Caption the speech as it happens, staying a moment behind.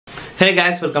Hey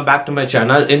guys, welcome back to my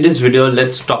channel. In this video,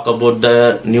 let's talk about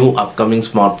the new upcoming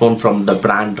smartphone from the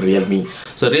brand Realme.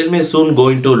 So Realme is soon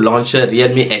going to launch a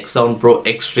Realme X7 Pro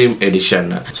Extreme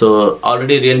Edition. So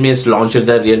already Realme has launched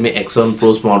the Realme X7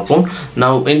 Pro smartphone.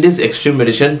 Now in this Extreme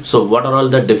Edition, so what are all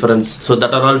the difference? So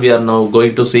that are all we are now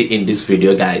going to see in this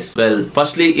video, guys. Well,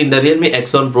 firstly, in the Realme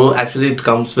X7 Pro, actually it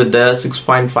comes with the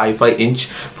 6.55-inch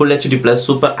Full HD Plus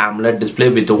Super AMOLED display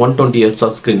with 120Hz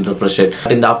of screen refresh rate.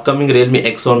 In the upcoming Realme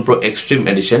X7 Pro Extreme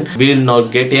Edition, we will now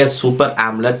get a Super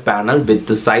AMOLED panel with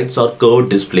the sides or curved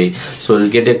display. So we'll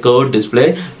get a curved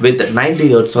display with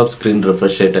 90Hz of screen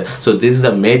refresh rate. So this is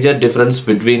the major difference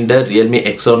between the Realme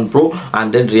X7 Pro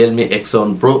and then Realme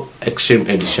X7 Pro Extreme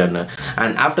Edition.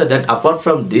 And after that, apart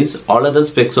from this, all other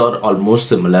specs are almost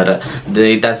similar.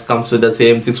 It comes with the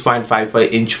same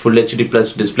 6.55-inch Full HD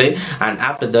Plus display, and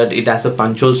after that it has a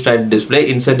punch hole style display.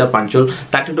 Inside the punch hole,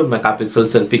 32-megapixel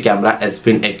selfie camera has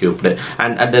been equipped,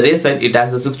 and at the rear side it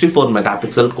has a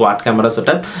 64-megapixel quad camera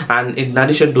setup, and in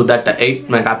addition to that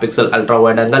 8-megapixel ultra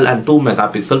wide angle and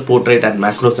 2-megapixel portrait and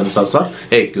macro sensors are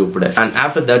equipped. And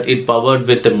after that, it powered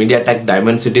with the MediaTek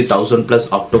Dimensity 1000 plus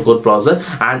octa-core processor,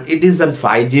 and it is a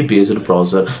 5G based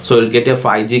processor. So you'll get a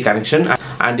 5G connection,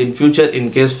 and in future,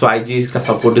 in case 5G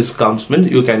support comes,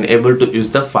 you can able to use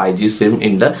the 5G SIM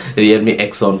in the Realme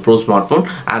X7 Pro smartphone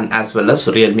and as well as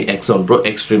Realme X7 Pro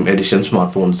Extreme Edition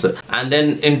smartphones. And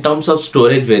then in terms of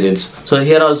storage variants, so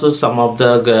here also some of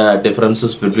the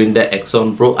differences between the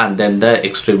X7 Pro and then the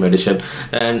Extreme Edition.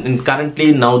 And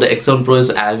currently now the X7 Pro is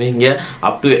having a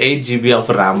up to 8GB of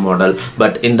RAM model,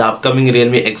 but in the upcoming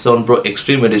Realme X7 Pro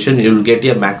Extreme Edition, you will get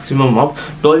a maximum of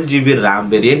 12GB RAM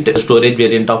variant, storage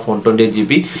variant of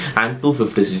 128GB and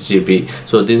 256GB.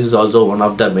 So this is also one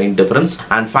of the main difference.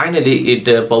 And finally,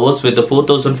 it powers with a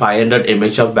 4500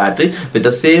 mAh of battery with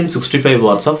the same 65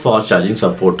 watts of fast charging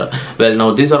support. Well,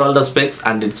 now these are all the specs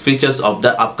and its features of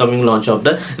the upcoming launch of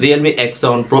the Realme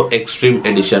X7 Pro Extreme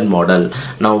Edition model.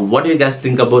 Now what do you guys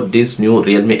think about this new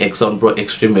Realme X7 Pro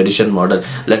Extreme Edition model?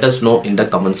 Let us know in the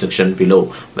comment section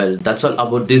below. Well, that's all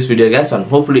about this video, guys, and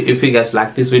hopefully if you guys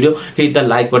like this video, hit the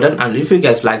like button, and if you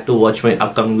guys like to watch my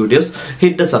upcoming videos,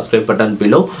 hit the subscribe button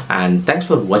below. And thanks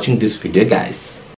for watching this video, guys.